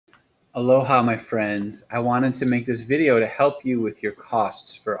Aloha, my friends. I wanted to make this video to help you with your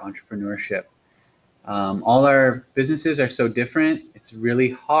costs for entrepreneurship. All our businesses are so different, it's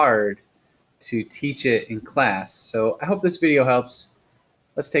really hard to teach it in class. So I hope this video helps.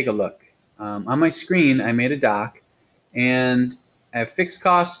 Let's take a look. On my screen, I made a doc, and I have fixed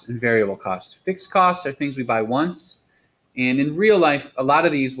costs and variable costs. Fixed costs are things we buy once, and in real life, a lot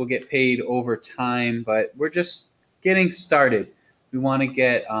of these will get paid over time, but we're just getting started. We want to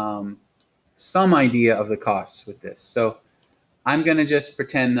get some idea of the costs with this. So I'm going to just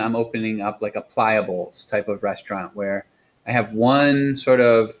pretend I'm opening up like a Pliables type of restaurant where I have one sort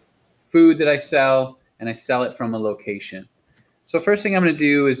of food that I sell, and I sell it from a location. So first thing I'm going to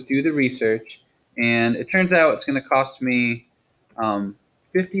do is do the research, and it turns out it's going to cost me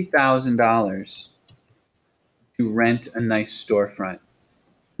 $50,000 to rent a nice storefront.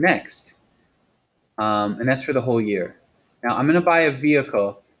 Next, and that's for the whole year. Now I'm going to buy a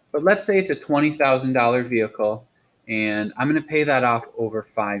vehicle, but let's say it's a $20,000 vehicle, and I'm going to pay that off over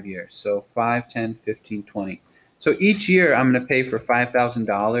 5 years. So 5, 10, 15, 20. So each year I'm going to pay for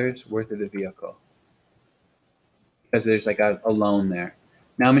 $5,000 worth of the vehicle because there's like a loan there.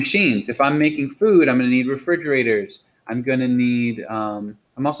 Now machines, if I'm making food, I'm going to need refrigerators. I'm going to need,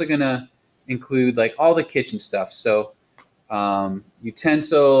 I'm also going to include like all the kitchen stuff. So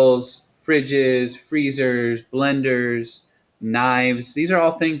utensils, fridges, freezers, blenders, knives. These are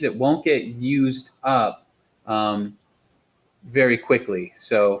all things that won't get used up very quickly.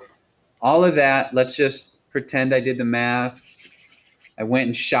 So all of that, let's just pretend I did the math. I went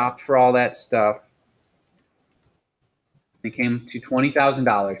and shopped for all that stuff. It came to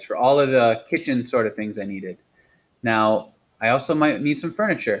 $20,000 for all of the kitchen sort of things I needed. Now, I also might need some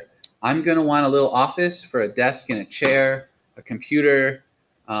furniture. I'm going to want a little office for a desk and a chair, a computer.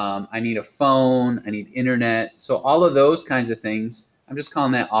 I need a phone. I need internet. So all of those kinds of things, I'm just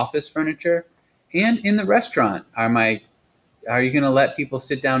calling that office furniture. And in the restaurant, are you going to let people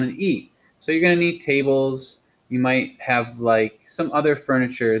sit down and eat? So you're going to need tables. You might have like some other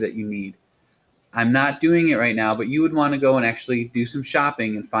furniture that you need. I'm not doing it right now, but you would want to go and actually do some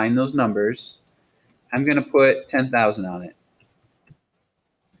shopping and find those numbers. I'm going to put 10,000 on it.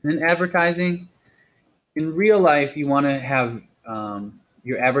 And then advertising. In real life, you want to have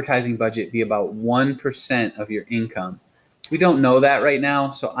your advertising budget be about 1% of your income. We don't know that right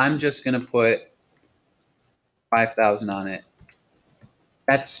now, so I'm just going to put 5,000 on it.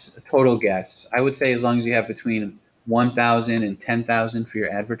 That's a total guess. I would say as long as you have between 1,000 and 10,000 for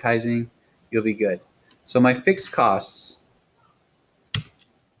your advertising, you'll be good. So my fixed costs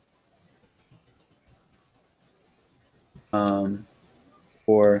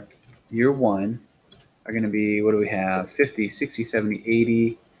for year one are going to be, what do we have? 50, 60, 70,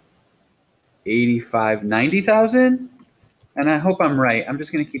 80, 85, 90,000? And I hope I'm right. I'm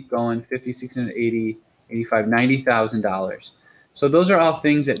just going to keep going. 50, 60, 80, 85, $90,000. So those are all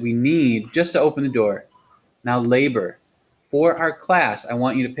things that we need just to open the door. Now labor. For our class, I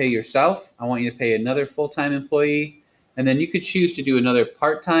want you to pay yourself. I want you to pay another full-time employee. And then you could choose to do another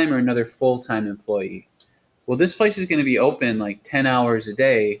part-time or another full-time employee. Well, this place is going to be open like 10 hours a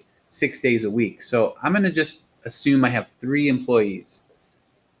day, 6 days a week. So I'm going to just assume I have 3 employees.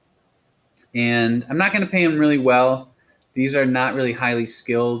 And I'm not going to pay them really well. These are not really highly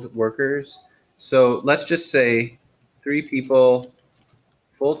skilled workers. So let's just say 3 people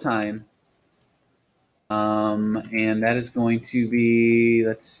full-time. And that is going to be,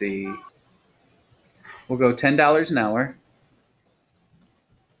 let's see, we'll go $10 an hour.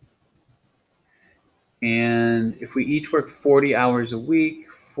 And if we each work 40 hours a week,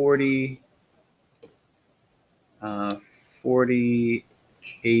 40,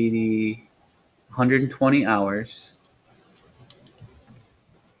 80, 120 hours.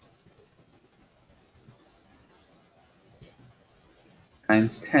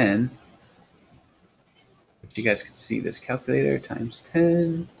 Times 10. You guys can see this calculator, times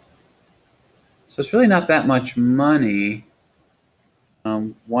 10. So it's really not that much money.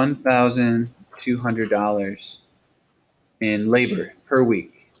 $1,200 in labor per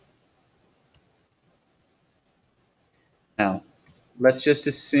week. Now, let's just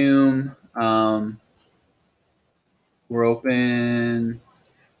assume we're open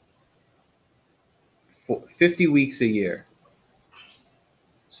 50 weeks a year.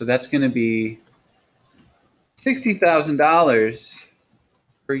 So that's going to be $60,000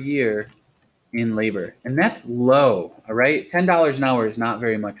 per year in labor. And that's low, all right? $10 an hour is not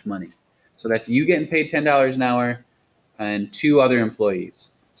very much money. So that's you getting paid $10 an hour and 2 other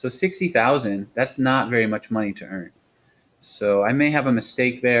employees. So $60,000, that's not very much money to earn. So I may have a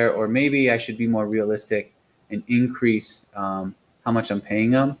mistake there, or maybe I should be more realistic and increase how much I'm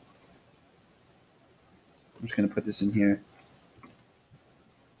paying them. I'm just going to put this in here.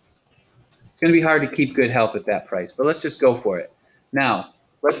 It's going to be hard to keep good help at that price, but let's just go for it. Now,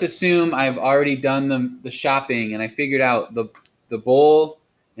 let's assume I've already done the shopping and I figured out the bowl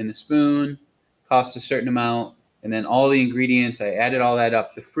and the spoon cost a certain amount, and then all the ingredients, I added all that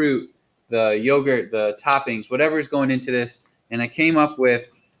up, the fruit, the yogurt, the toppings, whatever is going into this, and I came up with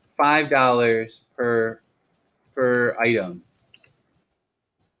 $5 per item.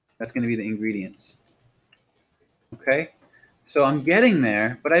 That's going to be the ingredients. Okay? So I'm getting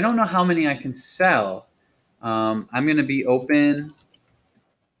there, but I don't know how many I can sell. I'm going to be open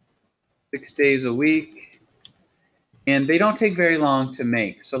 6 days a week, and they don't take very long to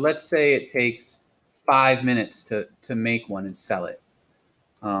make. So let's say it takes 5 minutes to make one and sell it.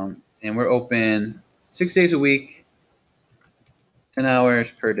 And we're open 6 days a week, 10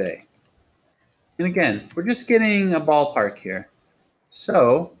 hours per day. And again, we're just getting a ballpark here.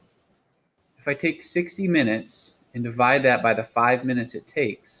 So if I take 60 minutes and divide that by the 5 minutes it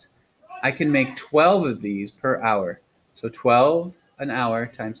takes, I can make 12 of these per hour. So 12 an hour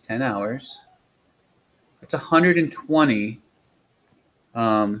times 10 hours. That's 120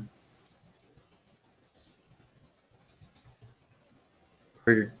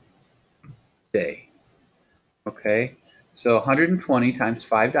 per day. Okay, so 120 times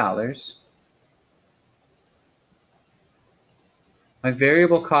 $5. My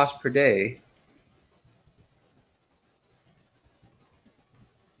variable cost per day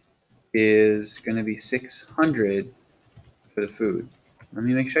is going to be $600 for the food. Let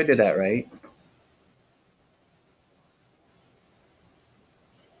me make sure I did that right.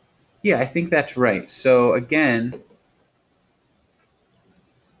 Yeah, I think that's right. So again,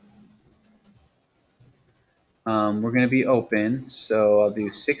 we're going to be open. So I'll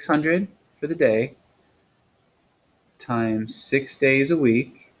do 600 for the day times 6 days a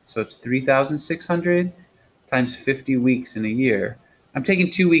week. So it's 3,600 times 50 weeks in a year. I'm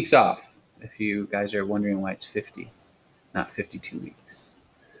taking 2 weeks off, if you guys are wondering why it's 50, not 52 weeks.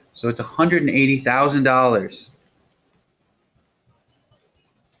 So it's $180,000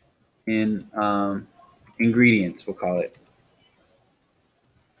 in ingredients, we'll call it.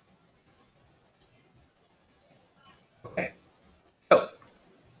 Okay, so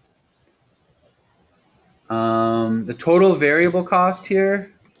the total variable cost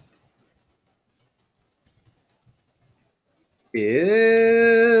here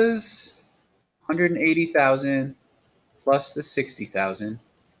is $180,000 plus the $60,000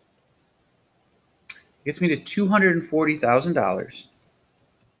 gets me to $240,000.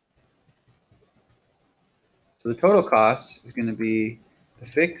 So the total cost is going to be the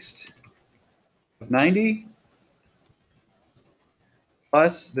fixed of 90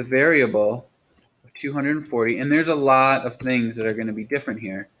 plus the variable of 240. And there's a lot of things that are going to be different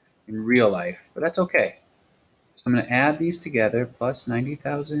here in real life, but that's okay. So I'm going to add these together, plus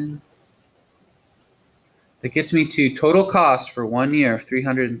 90,000. That gets me to total cost for 1 year of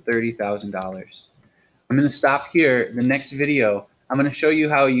 $330,000. I'm going to stop here. The next video, I'm going to show you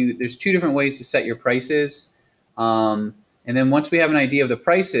how there's 2 different ways to set your prices. And then once we have an idea of the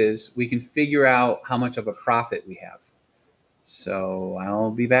prices, we can figure out how much of a profit we have. So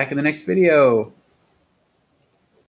I'll be back in the next video.